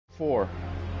4.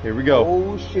 Here we go.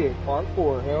 Oh shit, part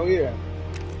 4, hell yeah.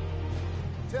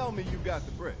 Tell me you got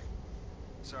the brick.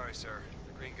 Sorry, sir.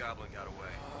 The Green Goblin got away.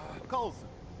 Coulson.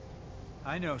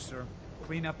 I know, sir.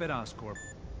 Clean up at Oscorp.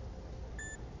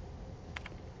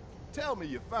 Tell me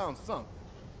you found something.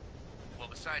 Well,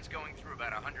 besides going through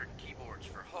about 100 keyboards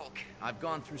for Hulk, I've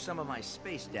gone through some of my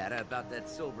space data about that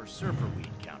Silver Surfer we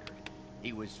encountered.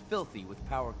 He was filthy with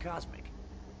power cosmic.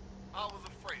 I was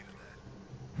afraid of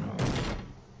that.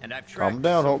 And I've tracked Calm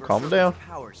down, Hulk. Calm down.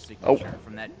 Power signature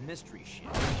from that mystery ship.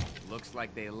 Looks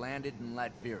like they landed in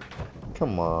Latveria.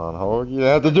 Come on, Hulk. You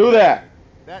have to do that.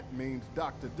 That means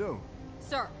Dr. Doom.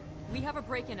 Sir, we have a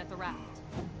break-in at the raft.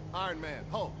 Iron Man,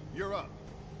 Hulk, you're up.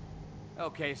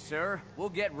 Okay, sir. We'll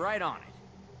get right on it.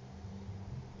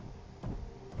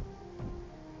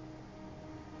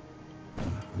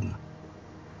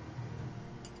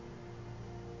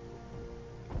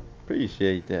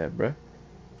 Appreciate that, bruh.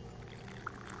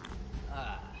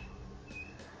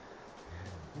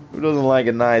 Who doesn't like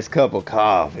a nice cup of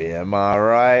coffee, am I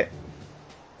right?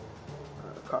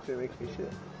 Coffee makes me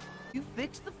shit. You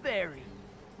fixed the ferry.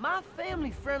 My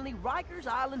family-friendly Rikers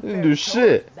Island Didn't ferry do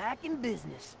shit. back in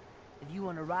business. If you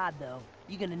want to ride, though,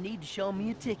 you're gonna need to show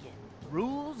me a ticket.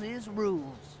 Rules is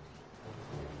rules.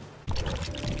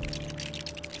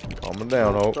 Calm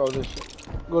down, Hulk. Throw this shit.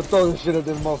 Go throw this shit at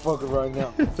this motherfucker right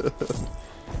now.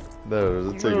 There's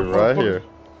a ticket right here.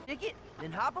 Ticket,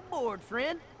 then hop aboard,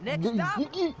 friend. Next stop,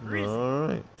 prison.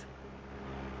 Alright.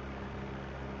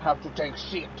 Have to take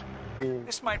shit.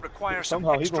 This might require some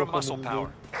Somehow he extra gonna come muscle in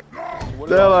power. Get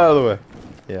the hell out of the way.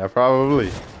 Yeah,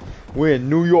 probably. We're in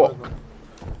New York.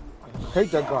 I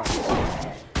hate that guy.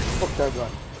 Fuck that guy.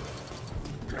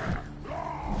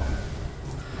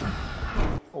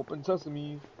 Open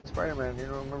Sesame. Spider-Man, you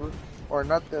don't remember? Or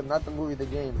not the movie, the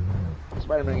game.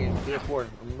 Spider-Man game, PS4,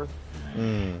 remember?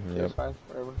 Yep. PS5,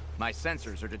 whatever. My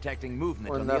sensors are detecting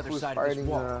movement When on the that other was side of this fighting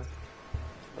wall.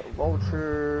 the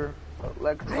Vulture,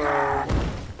 Electro,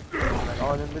 like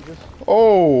all them bitches.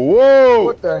 Oh, whoa!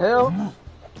 What the hell?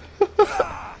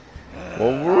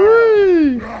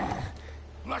 Wolverine!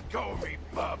 Let go of me,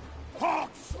 bub. Hulk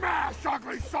smash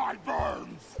ugly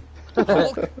sideburns.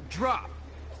 Hulk, drop.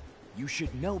 You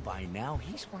should know by now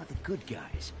he's one of the good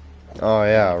guys. Oh,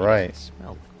 yeah, He right. doesn't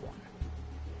smell like one.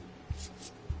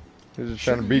 He's just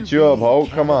trying to beat you up, Hulk.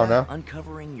 Come on now.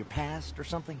 Uncovering your past or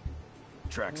something?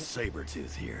 Track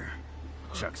Sabretooth here.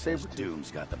 Chuck says Doom's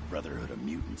got the Brotherhood of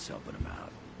Mutants helping him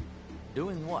out.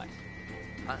 Doing what?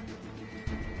 Huh?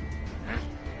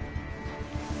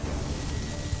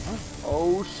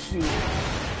 Oh shit.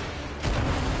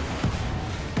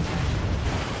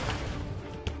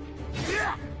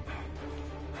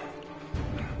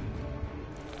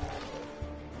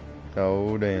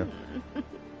 Oh, damn.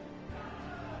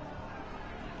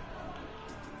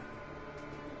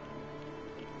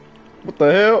 What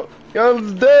the hell?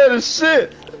 Y'all's dead as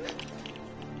shit.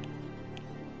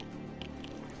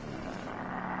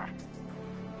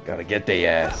 Gotta get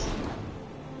their ass.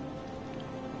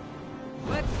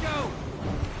 Let's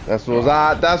go.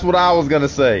 That's what I was gonna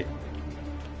say.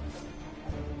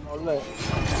 Oh, look.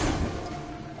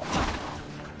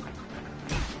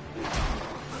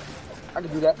 I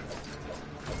can do that.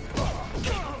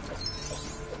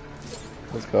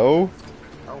 Let's go.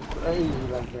 I'm crazy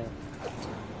like that.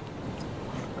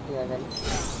 I think I got it.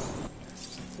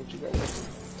 What you got?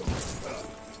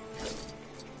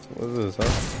 What is this, huh?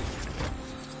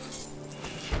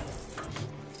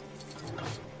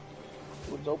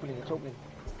 It's opening, it's opening.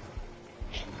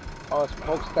 Oh, it's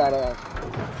Hulk's fat ass.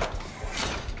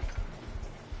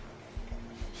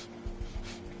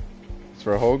 It's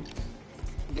for Hulk.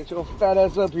 Get your fat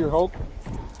ass up here, Hulk.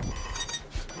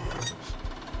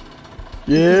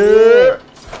 Yeah.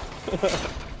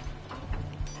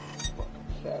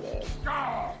 Fat ass.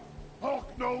 Ah,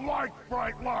 Hulk no like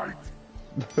bright light.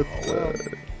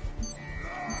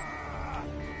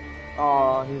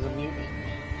 Aw, he's a mutant.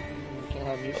 You can't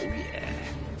have mutants.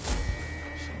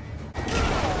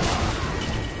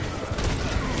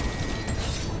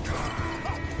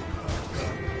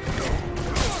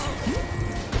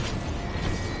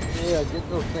 Yeah, get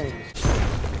those things.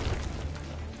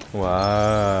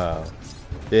 Wow.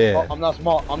 Yeah. Oh, I'm not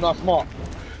smart. I'm not smart.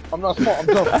 I'm not smart. I'm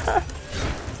dumb.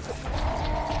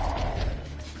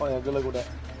 Oh yeah, good luck with that.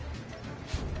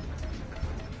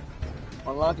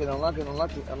 Unlock it, unlock it,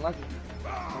 unlock it, unlock it.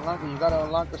 Unlock it. You gotta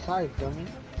unlock the side, dummy.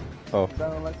 Oh. You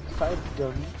gotta unlock the side,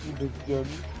 dummy. You big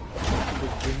dummy. You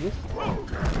big genius.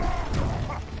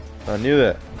 I knew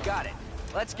that. Got it.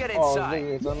 Let's get Oh, inside.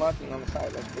 it's unlocking on the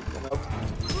side. Let's pick one up.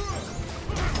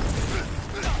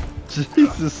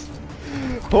 Jesus.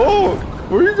 Hulk,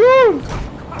 where you going?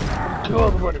 Kill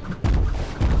everybody.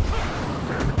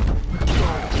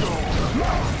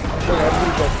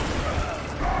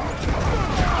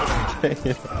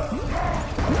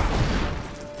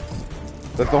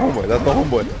 That's the homeboy. That's the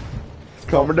homeboy.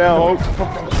 Calm her down, Hulk.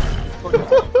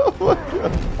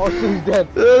 Oh, he's dead.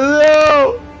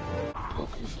 No!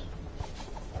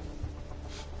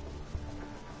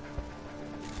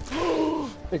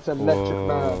 It's electric Whoa.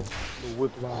 man. The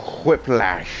whiplash.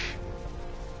 Whiplash.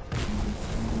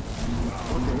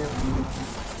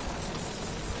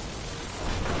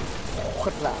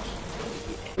 Whiplash.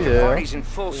 Yeah. Party's in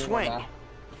full swing.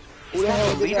 Who the hell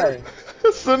is the leader? guy?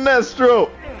 Sinestro.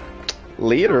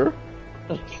 Leader?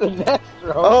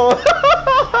 Sinestro. Oh.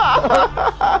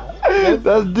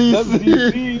 That's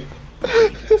DC.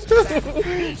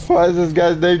 Why is this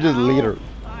guy's name just Leader?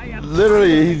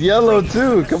 Literally, he's yellow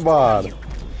too. Come on.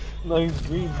 No, he's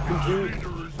green. Dude.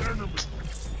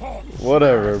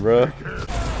 Whatever, bro.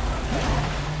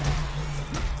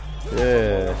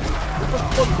 Yeah.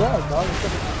 What's that, dog?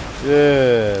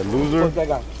 Yeah, loser. What's that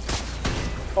guy?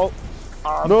 Oh.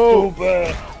 No.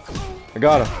 Stupid. I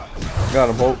got him. I got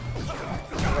him, Hope.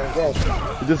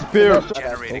 He disappeared.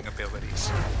 Generating abilities,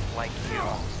 like you.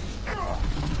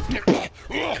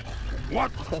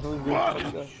 What?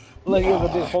 Like he has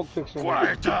a big Hulk picture.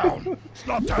 Quiet down. It's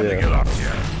not time to Yeah. get up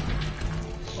here.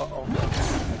 Uh-oh.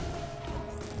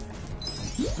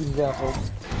 He's down, Hulk.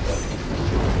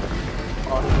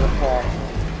 Oh, he's gonna fall.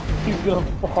 He's gonna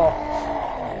fall.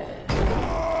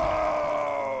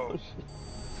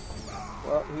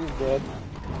 Well, he's dead.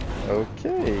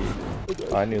 Okay.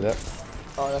 I knew that.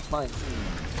 Oh, that's mine.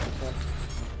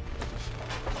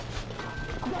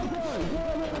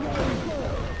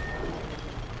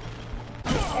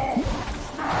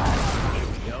 Here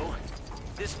we go.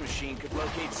 This machine could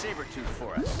locate Sabretooth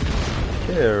for us.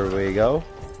 There we go.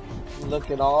 Look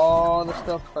at all the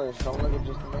stuff first. Don't look at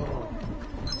just the main one.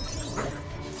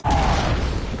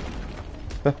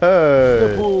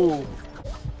 Hey. Ooh.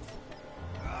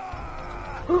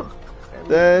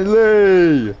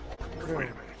 Stanley! Wait a minute.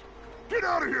 Get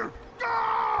out of here.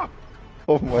 Ah!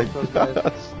 Oh my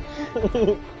gosh.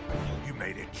 You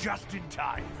made it just in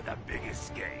time for the big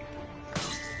escape.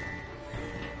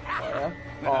 Yeah?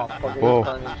 Oh, fuck it. Whoa.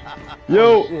 Carnage.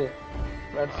 Yo! Oh, shit.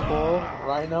 Red Skull,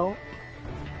 Rhino.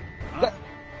 That,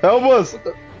 Help us!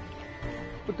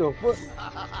 what the fuck?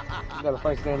 Gotta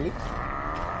fight Stanley.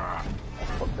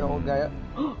 Fuck the old guy up.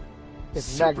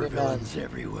 It's Magnet Man. Supervillains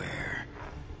everywhere.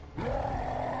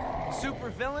 Super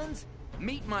villains?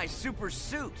 Meet my super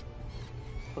suit.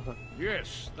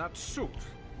 Yes, that suit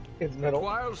It's metal.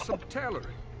 requires some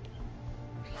tailoring.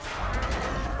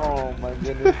 Oh my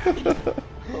goodness.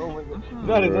 Oh my god.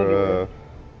 That is everywhere.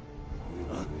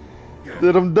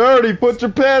 Did him dirty. Put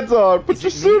your pants on. Put Is your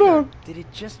it suit me, or on. did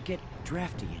it just get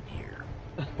drafty in here?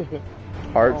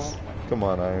 Hearts. Come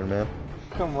on, Iron Man.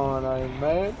 Come on, Iron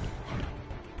Man.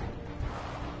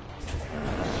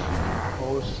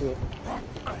 Oh shit.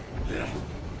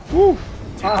 Woo!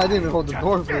 Ah, I didn't even hold the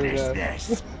door for you guys.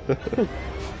 This.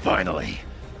 Finally.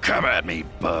 Come at me,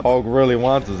 bub. Hulk really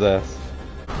wants his ass.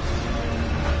 Oh,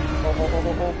 oh, oh,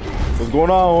 oh, oh. What's going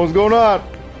on? What's going on?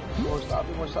 More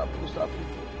stopping, more stopping, more stopping.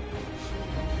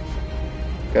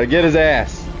 Gotta get his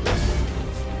ass.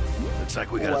 Looks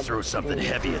like we gotta throw something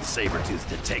heavy at Sabretooth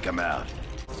to take him out.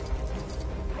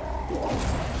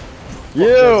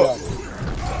 Yeah!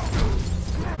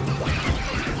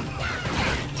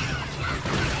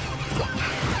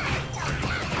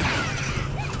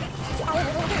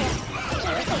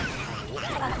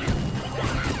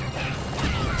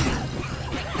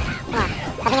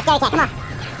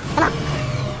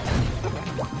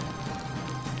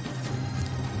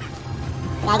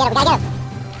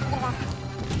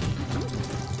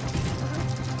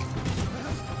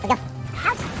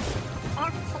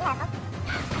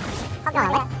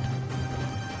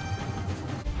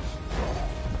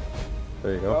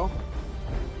 There you go.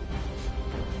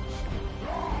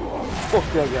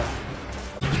 Fuck that guy.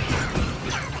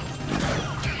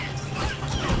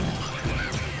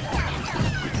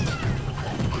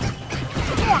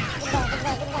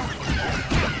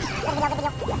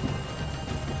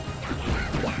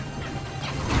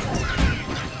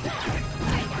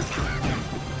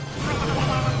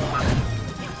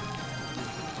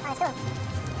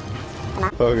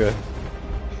 Okay.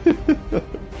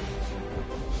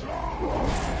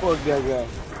 Fuck that guy.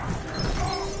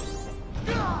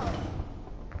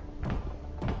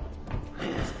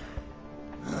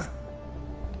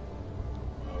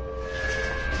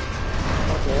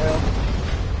 What the hell?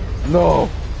 No!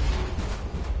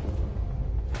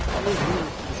 How many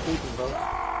demons are sleeping, bro?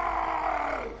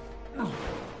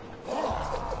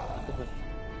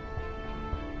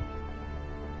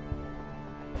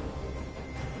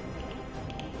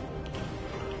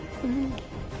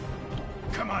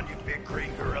 Come on, you big green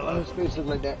Why gorilla. does his face look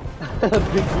like that? Big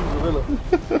green gorilla.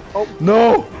 Oh,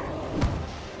 No!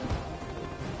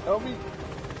 help me.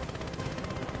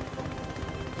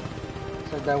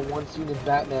 It's like that one scene in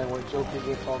Batman where Joker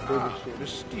gets all big and shit.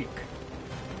 Mystique.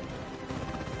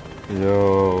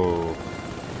 Yo.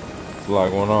 It's a lot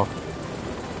going on.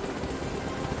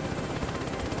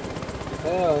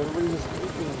 Hell, everybody's just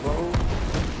sleeping, bro.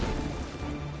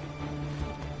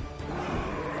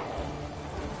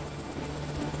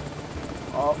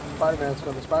 Oh, Spider-Man's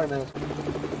coming, Spider-Man's coming.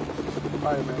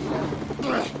 Spider-Man's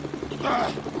coming.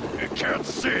 You can't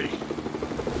see.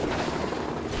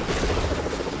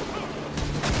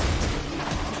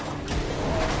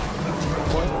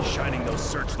 Shining those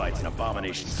searchlights in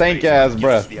Abomination's Stank face ass gives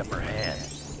breath. us the upper hand.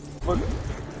 Look.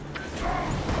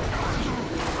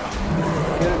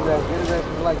 Get his ass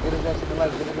in the light, get his ass in the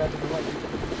light, get his ass in the light.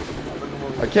 I'll bring him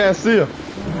over I can't see him.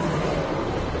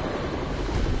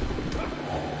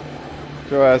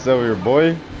 Get your ass over here,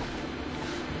 boy.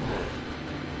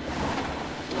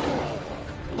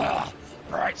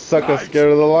 Bright Sucker lights.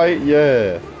 scared of the light?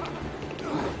 Yeah.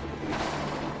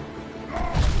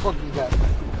 Fuck these guys.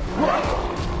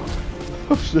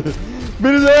 Oh shit.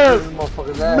 Beat his This ass!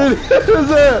 motherfucker's Beat ass.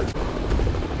 his ass!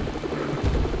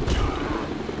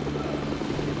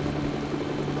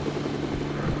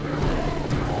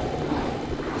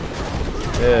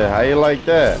 Yeah, how you like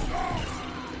that?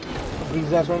 Beat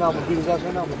his ass right now, I'm gonna beat his ass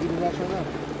right now, I'm gonna beat his ass right now.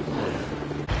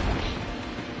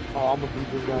 Oh, I'm gonna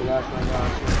beat this guy's ass right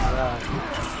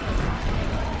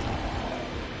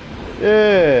now.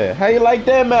 Yeah, how you like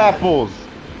them apples?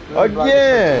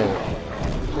 Again!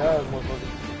 Chaz, motherfucker.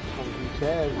 I'm gonna beat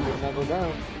Chaz, you better not go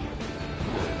down.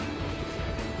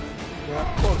 Yeah,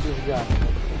 fuck this guy.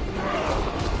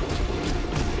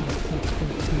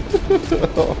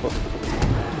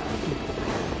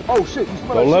 Oh shit, you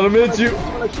smell Don't like let shit, him hit you.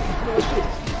 smell like shit, you smell like shit.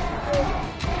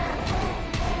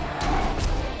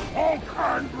 Hulk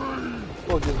angry!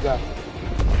 Fuck this guy.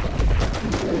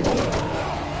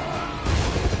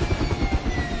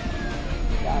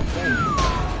 God damn.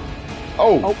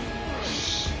 Oh!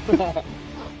 Oh.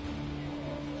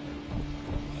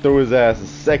 Threw his ass a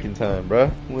second time,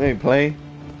 bruh. We ain't playing.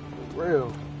 For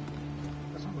real.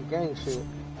 That's some gang shit.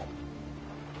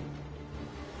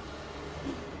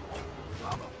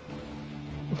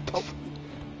 Oh.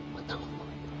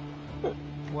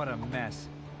 What a mess.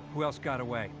 Who else got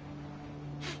away?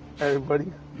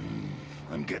 Everybody.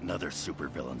 I'm getting other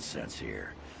supervillain sense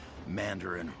here.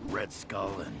 Mandarin, Red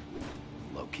Skull, and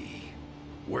Loki.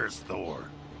 Where's Thor?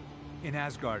 In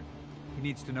Asgard. He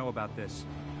needs to know about this.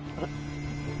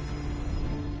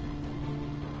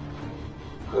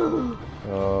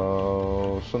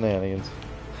 Oh, shenanigans.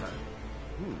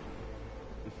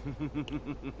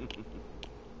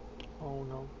 Oh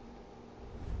no.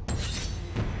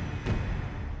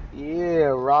 Yeah,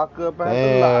 rock up at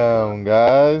the lock. Damn,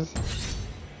 guys.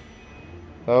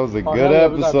 That was a Oh, good hell yeah,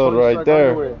 we got episode Tony right Stark there.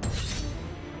 underwear.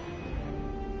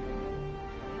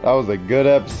 That was a good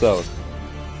episode.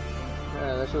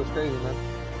 Yeah, that shit was crazy, man.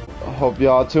 I hope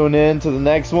y'all tune in to the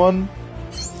next one.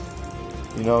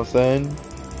 You know what I'm saying?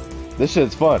 This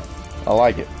shit's fun. I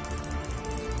like it.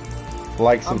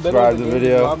 Like, I'm better subscribe at to the the game,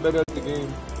 video. bro. I'm better at the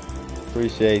game.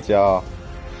 Appreciate y'all.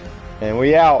 And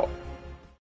we out.